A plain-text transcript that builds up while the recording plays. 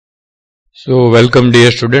So welcome dear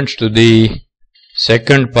students to the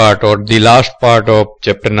second part or the last part of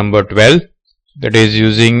chapter number 12, that is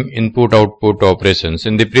using input-output operations.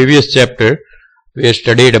 In the previous chapter we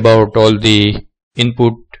studied about all the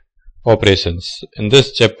input operations. In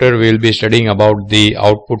this chapter we will be studying about the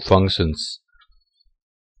output functions.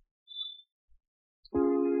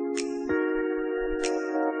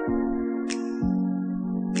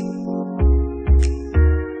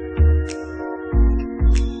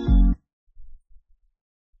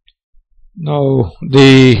 Now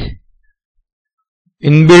the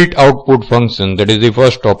inbuilt output function, that is the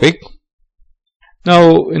first topic.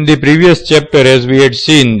 Now in the previous chapter, as we had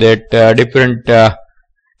seen that different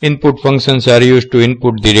input functions are used to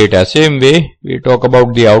input the data. Same way we talk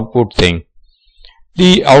about the output thing.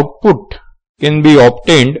 The output can be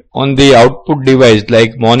obtained on the output device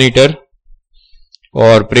like monitor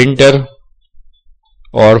or printer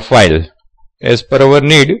or file. As per our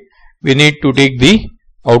need, we need to take the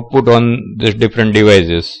output on these different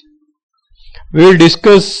devices. We will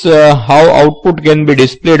discuss how output can be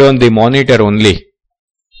displayed on the monitor only.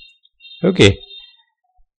 Okay,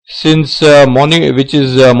 since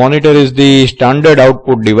monitor is the standard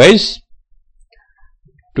output device.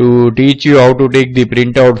 To teach you how to take the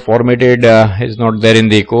printout formatted is not there in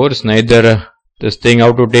the course, neither this thing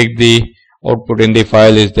how to take the output in the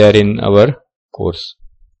file is there in our course.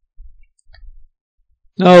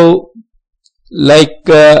 Now like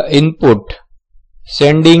input,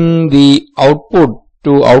 sending the output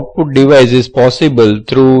to output device is possible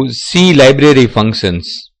through C library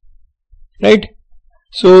functions, right?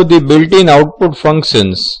 So the built-in output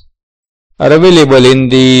functions are available in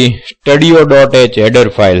the studio.h header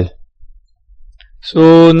file.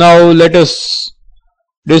 So now let us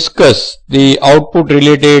discuss the output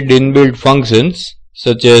related inbuilt functions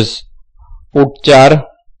such as PutChar,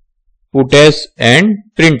 PutS and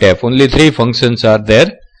Printf. Only three functions are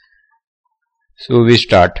there. So we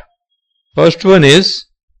start. First one is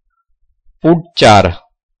PutChar.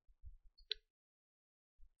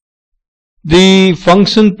 The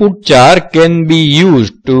function PutChar can be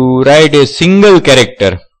used to write a single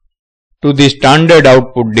character to the standard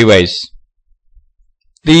output device.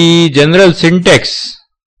 The general syntax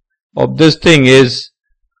of this thing is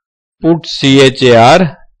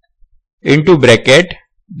PutChar into bracket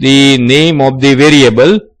the name of the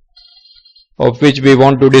variable of which we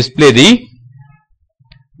want to display the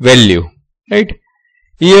value, right?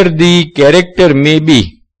 Here the character may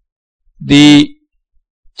be the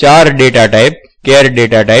char data type, char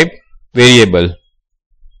data type variable.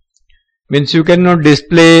 Means you cannot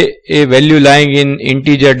display a value lying in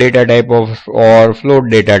integer data type or float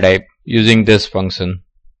data type using this function,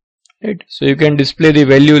 right? So you can display the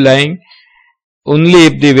value lying only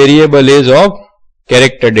if the variable is of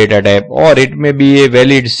character data type, or it may be a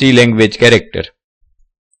valid C language character,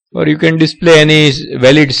 or you can display any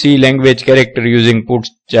valid C language character using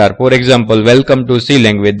PutChar. For example, welcome to C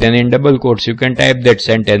language, then in double quotes you can type that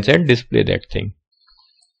sentence and display that thing.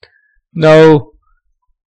 Now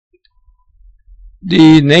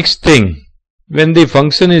the next thing, when the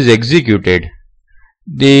function is executed,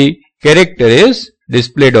 the character is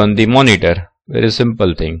displayed on the monitor. Very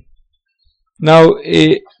simple thing. Now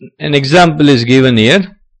an example is given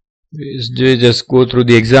here. We just go through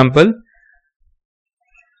the example.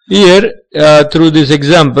 Here through this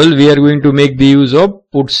example we are going to make the use of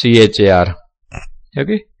PutChar.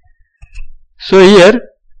 Okay. So here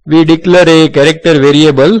we declare a character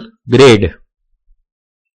variable grade.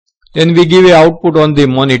 Then we give a output on the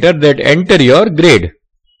monitor that enter your grade.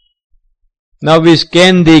 Now we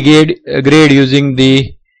scan the grade using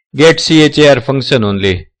the getChar function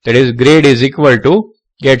only. That is, grade is equal to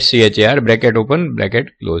getChar bracket open bracket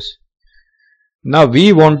close. Now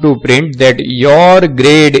we want to print that your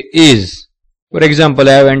grade is, for example,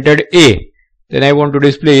 I have entered A. Then I want to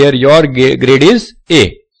display here your grade is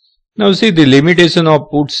A. Now see the limitation of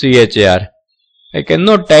PutChar. I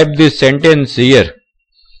cannot type this sentence here.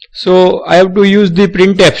 So I have to use the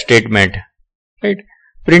printf statement, right?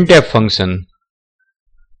 Printf function.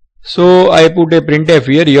 So I put a printf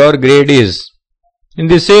here, your grade is. In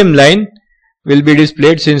the same line will be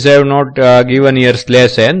displayed, since I have not given here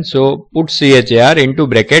 /n, so PutChar into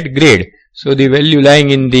bracket grade. So the value lying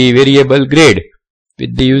in the variable grade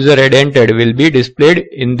which the user had entered will be displayed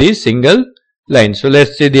in the single line. So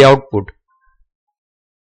let's see the output.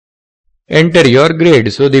 Enter your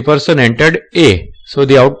grade. So the person entered A. So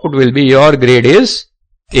the output will be your grade is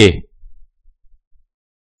A.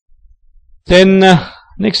 Then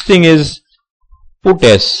next thing is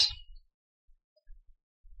PutS.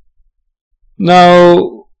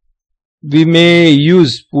 Now we may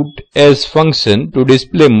use put as function to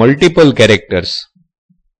display multiple characters.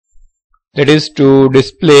 That is, to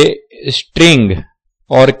display string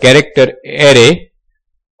or character array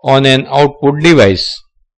on an output device.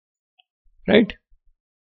 Right?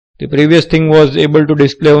 The previous thing was able to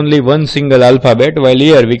display only one single alphabet, while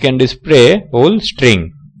here we can display whole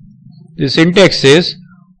string. The syntax is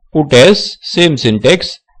put as, same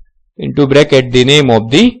syntax, into bracket the name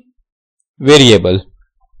of the variable,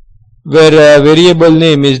 where variable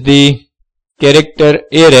name is the character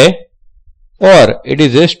array or it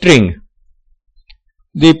is a string.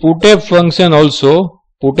 The putf function also,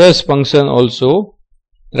 putas function also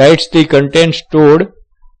writes the content stored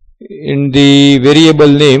in the variable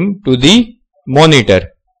name to the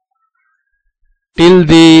monitor till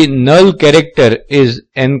the null character is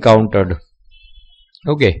encountered.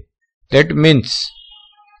 Okay, that means,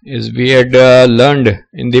 as we had learned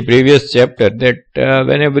in the previous chapter, that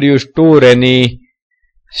whenever you store any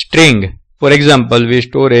string, for example, we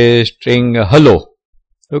store a string hello,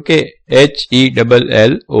 okay,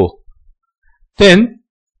 HELLO, then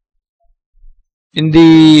in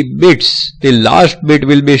the bits, the last bit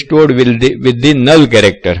will be stored with the null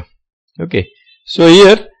character. Okay, so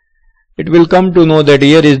here it will come to know that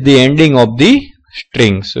here is the ending of the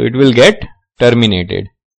string, so it will get terminated.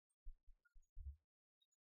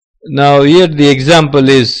 Now here the example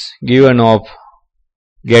is given of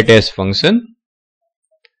getAs function.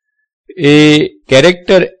 A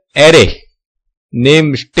character array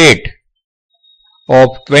name state of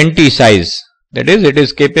 20 size, that is, it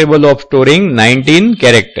is capable of storing 19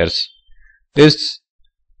 characters. This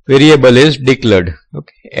variable is declared.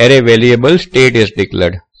 Okay, array variable state is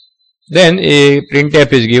declared. Then a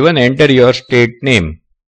printf is given, enter your state name.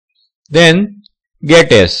 Then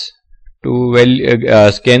getAs,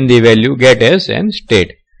 to scan the value getAs and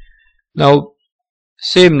state. Now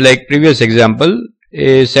same like previous example,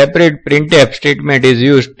 a separate printf statement is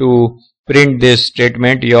used to print this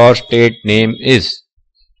statement, your state name is.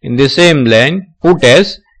 In the same line, put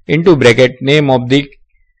as into bracket name of the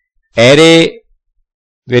array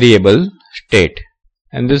variable state,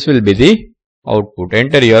 and this will be the output.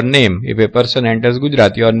 Enter your name. If a person enters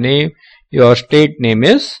Gujarat, your state name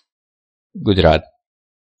is Gujarat.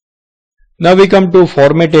 Now we come to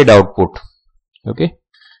formatted output. Okay.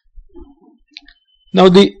 Now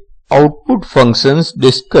the output functions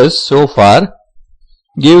discussed so far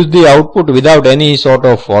gives the output without any sort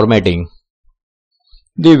of formatting.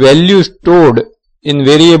 The value stored in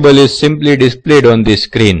variable is simply displayed on the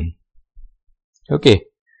screen. Okay.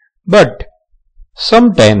 But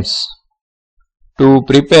sometimes to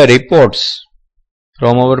prepare reports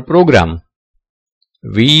from our program,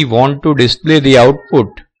 we want to display the output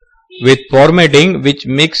with formatting which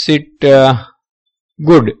makes it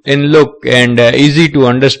good in look and easy to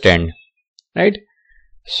understand, right?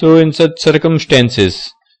 So in such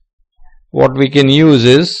circumstances, what we can use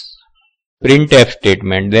is printf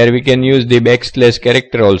statement. There we can use the backslash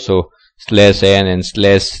character also, /n and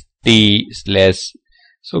 /t/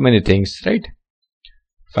 so many things, right?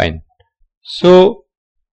 Fine. So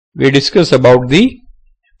we discuss about the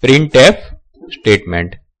printf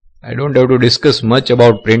statement. I don't have to discuss much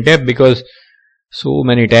about printf because so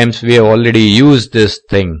many times we have already used this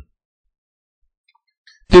thing.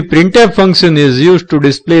 The printf function is used to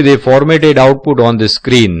display the formatted output on the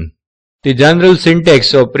screen. The general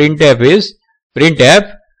syntax of printf is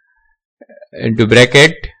printf into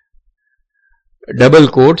bracket double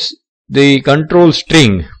quotes the control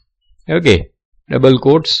string, okay, double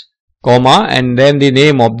quotes, comma, and then the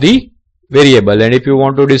name of the variable. And if you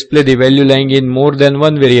want to display the value lying in more than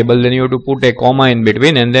one variable, then you have to put a comma in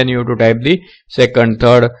between and then you have to type the second,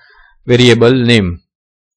 third variable name.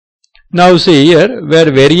 Now see here,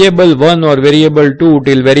 where variable 1 or variable 2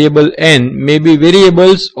 till variable n may be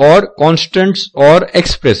variables or constants or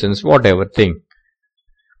expressions, whatever thing.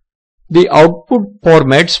 The output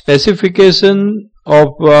format specification of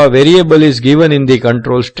a variable is given in the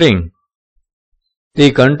control string.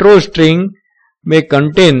 The control string may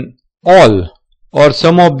contain all or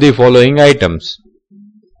some of the following items.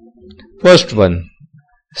 First one,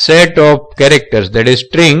 set of characters, that is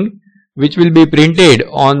string, which will be printed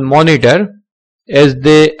on monitor as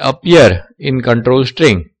they appear in control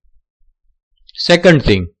string. Second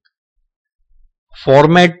thing,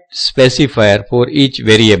 format specifier for each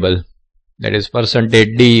variable, that is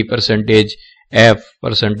 %d, %f,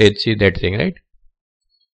 %c, that thing, right?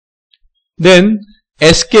 Then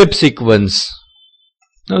escape sequence.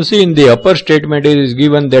 Now see, in the upper statement it is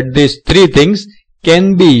given that these three things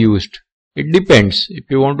can be used. It depends if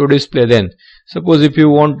you want to display. Then suppose if you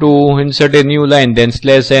want to insert a new line, then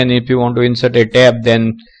 /n. If you want to insert a tab,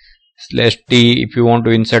 then /t if you want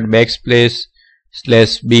to insert backspace,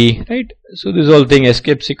 /b, right? So this whole thing,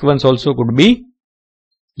 escape sequence also could be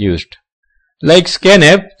used. Like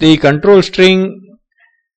scanf, the control string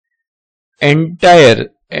entire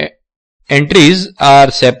entries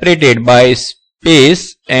are separated by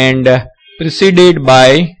space and preceded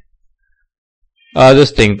by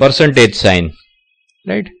this thing, %sign,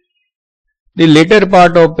 right? The later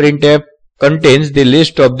part of printf contains the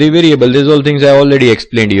list of the variable. These all things I already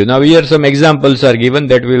explained to you. Now here some examples are given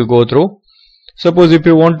that we will go through. Suppose if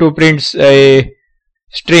you want to print a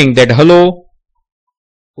string that hello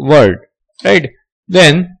world, right?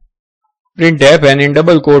 Then printf, and in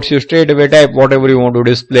double quotes you straight away type whatever you want to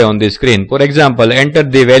display on the screen. For example, enter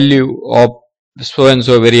the value of so and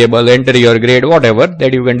so variable, enter your grade, whatever,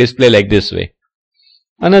 that you can display like this way.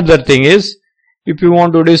 Another thing is, if you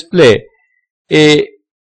want to display a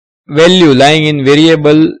value lying in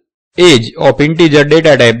variable age of integer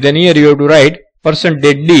data type, then here you have to write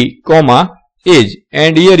 %d, comma, age,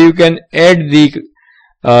 and here you can add the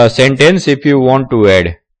sentence if you want to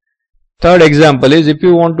add. Third example is, if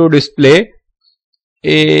you want to display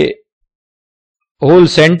a whole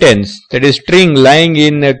sentence, that is string lying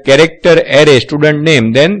in a character array student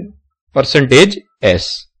name, then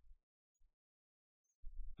 %s.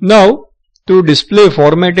 Now to display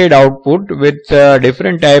formatted output with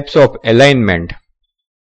different types of alignment,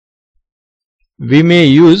 we may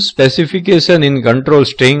use specification in control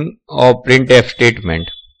string of printf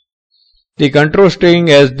statement. The control string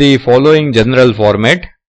has the following general format: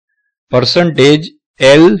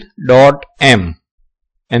 %l.m,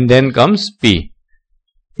 and then comes p.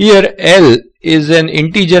 Here L is an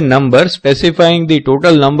integer number specifying the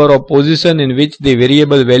total number of position in which the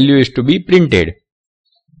variable value is to be printed.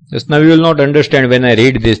 Just now you will not understand when I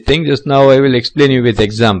read this thing. Just now I will explain you with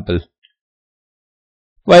example.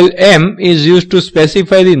 While m is used to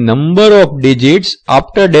specify the number of digits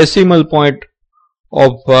after decimal point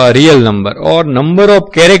of a real number, or number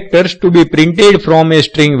of characters to be printed from a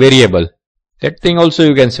string variable. That thing also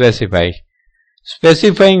you can specify.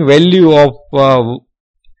 Specifying value of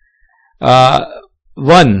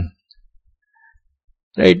 1,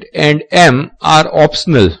 right, and m are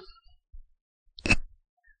optional.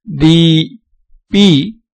 The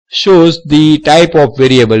p shows the type of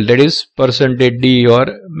variable, that is %d, or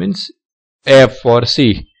means f or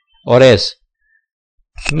c or s.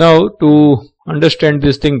 Now to understand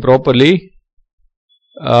this thing properly,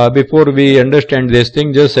 before we understand this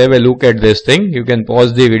thing, just have a look at this thing. You can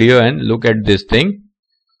pause the video and look at this thing,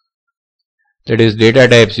 that is data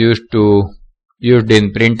types used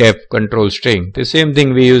in printf control string. The same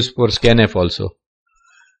thing we use for scanf also.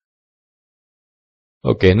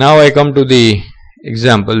 Okay, now I come to the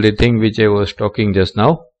example, the thing which I was talking just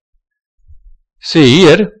now. See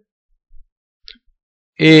here,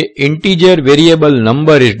 a integer variable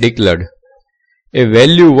number is declared. A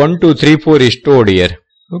value 1, 2, 3, 4 is stored here.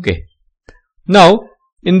 Okay. Now,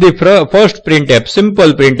 in the first printf,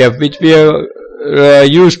 simple printf, which we are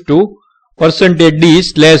used to,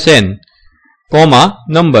 %d/n, comma,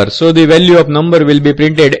 number. So the value of number will be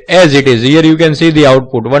printed as it is. Here you can see the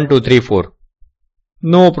output 1, 2, 3, 4.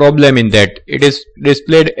 No problem in that. It is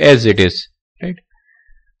displayed as it is, right?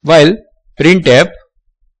 While printf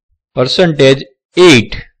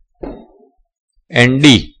 %8 and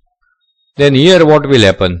d, then here what will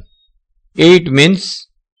happen? 8 means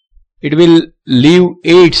it will leave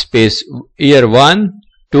 8 space. Here 1,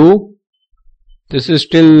 2. This is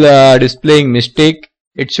still displaying mistake.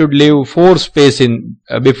 It should leave 4 space in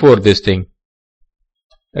before this thing.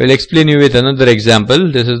 I will explain you with another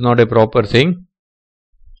example. This is not a proper thing.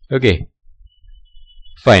 Okay,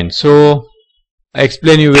 fine. So I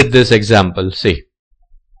explain you with this example. See,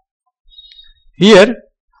 here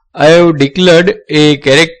I have declared a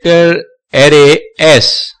character array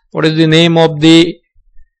s. What is the name of the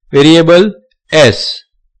variable? S.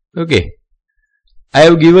 Okay, I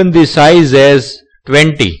have given the size as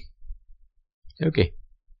 20. Okay,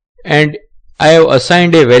 and I have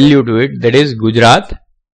assigned a value to it, that is Gujarat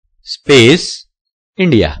space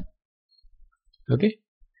India. Okay.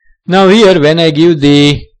 Now here when I give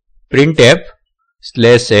the printf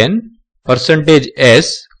 /n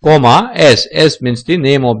 %s, comma, s means the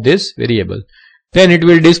name of this variable, then it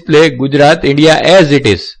will display Gujarat India as it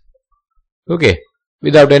is. Okay,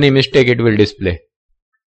 without any mistake it will display.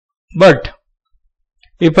 But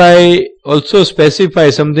if I also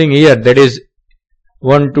specify something here, that is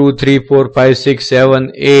 1, 2, 3, 4, 5, 6,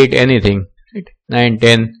 7, 8, anything, right? 9,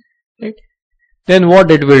 10, right? Then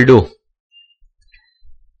what it will do?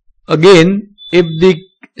 Again, if the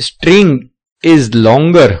string is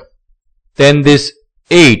longer than this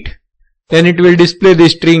 8, then it will display the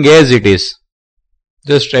string as it is.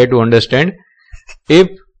 Just try to understand. If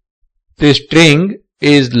the string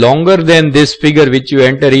is longer than this figure which you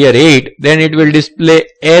enter here 8, then it will display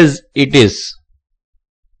as it is.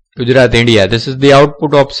 Gujarat, India. This is the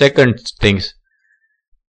output of second things.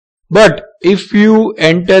 But if you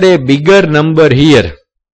enter a bigger number here,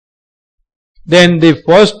 then the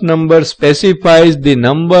first number specifies the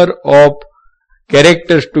number of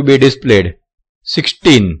characters to be displayed,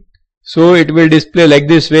 16. So it will display like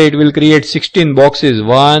this way. It will create 16 boxes,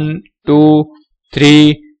 1, 2,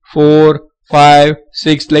 3, 4, 5,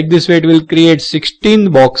 6. Like this way it will create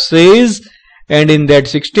 16 boxes, and in that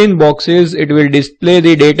 16 boxes it will display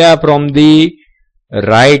the data from the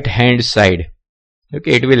right hand side.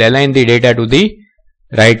 Okay, it will align the data to the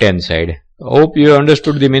right hand side. Hope you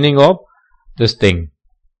understood the meaning of this thing.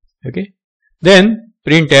 Okay, then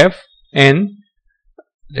printf n,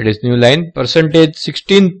 that is new line, percentage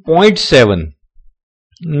 16.7.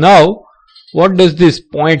 Now what does this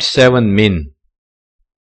 0.7 mean?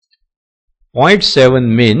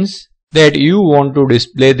 0.7 means that you want to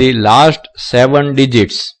display the last 7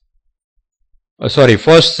 digits,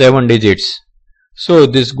 first 7 digits. So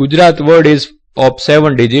this Gujarat word is of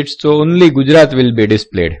 7 digits, so only Gujarat will be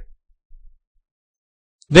displayed.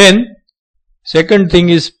 Then second thing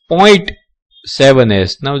is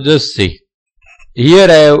 0.7s. Now just see, here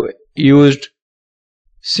I have used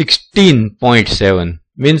 16.7.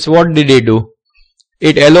 Means what did it do?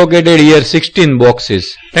 It allocated here 16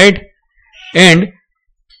 boxes, right? And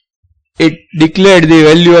it declared the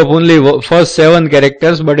value of only first 7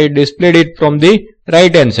 characters, but it displayed it from the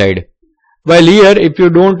right hand side. While here, if you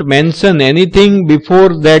don't mention anything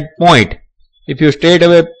before that point, if you straight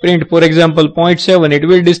away print, for example, 0.7, it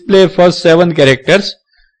will display first 7 characters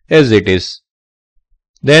as it is.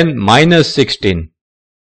 Then minus 16.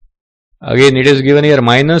 Again, it is given here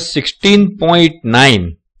minus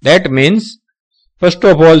 16.9. That means, first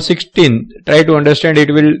of all, 16. Try to understand,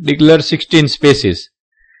 it will declare 16 spaces.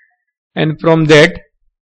 And from that,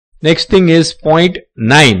 next thing is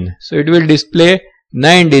 0.9. So it will display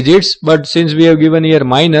 9 digits, but since we have given here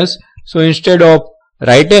minus, so instead of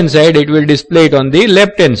right hand side, it will display it on the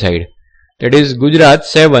left hand side. That is Gujarat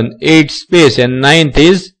 7, 8 space, and 9th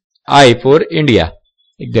is I for India.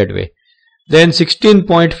 Like that way. Then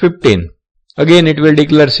 16.15. Again it will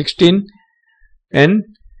declare 16, and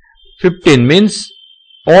 15 means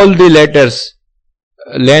all the letters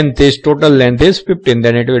total length is 15.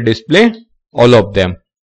 Then it will display all of them.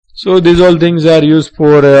 So these all things are used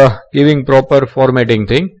for giving proper formatting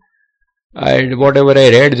thing. Whatever I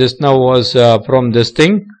read just now was from this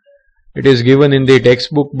thing. It is given in the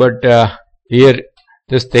textbook, but here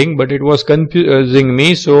this thing, but it was confusing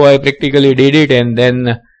me, so I practically did it and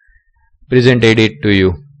then presented it to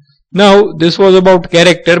you. Now this was about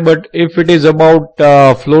character, but if it is about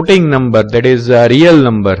floating number, that is a real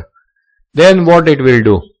number, then what it will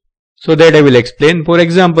do? So that I will explain. For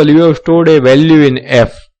example, you have stored a value in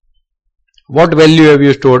f. What value have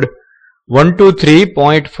you stored?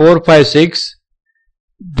 123.456.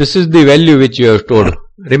 This is the value which you have stored.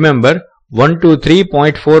 Remember,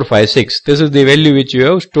 123.456. This is the value which you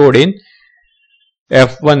have stored in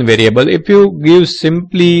f1 variable. If you give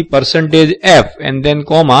simply percentage f and then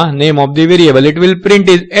comma, name of the variable, it will print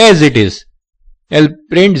it as it is. It will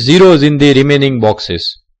print zeros in the remaining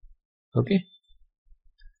boxes. Okay.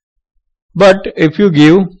 But if you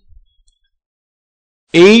give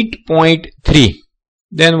 8.3,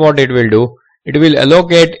 then what it will do? It will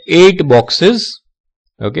allocate 8 boxes.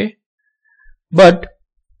 Okay. But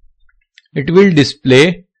it will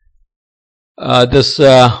display this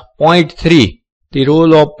 0.3. The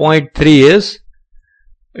role of 0.3 is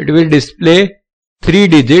it will display 3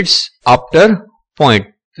 digits after point.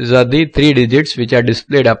 These are the 3 digits which are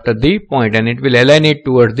displayed after the point, and it will align it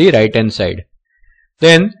towards the right hand side.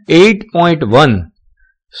 Then 8.1.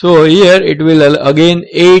 So here it will again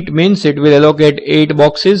 8 means it will allocate 8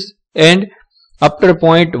 boxes, and after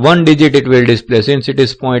point 1 digit it will display since it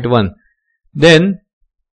is 0.1. Then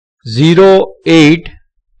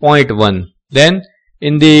 08.1. Then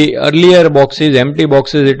in the earlier boxes, empty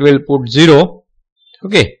boxes, it will put 0.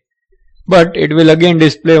 Okay. But it will again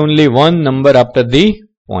display only one number after the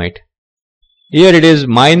point. Here it is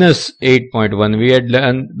minus 8.1. We had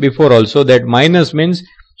learned before also that minus means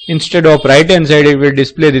instead of right hand side, it will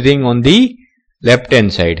display the thing on the left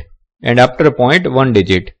hand side. And after point 1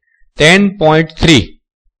 digit. 10.3.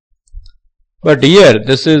 But here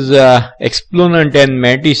this is exponent and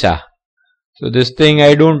mantissa. So this thing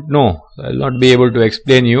I don't know. I will not be able to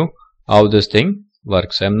explain you how this thing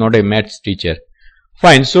works. I am not a maths teacher.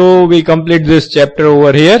 Fine. So we complete this chapter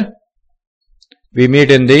over here. We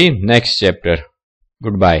meet in the next chapter.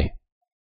 Goodbye.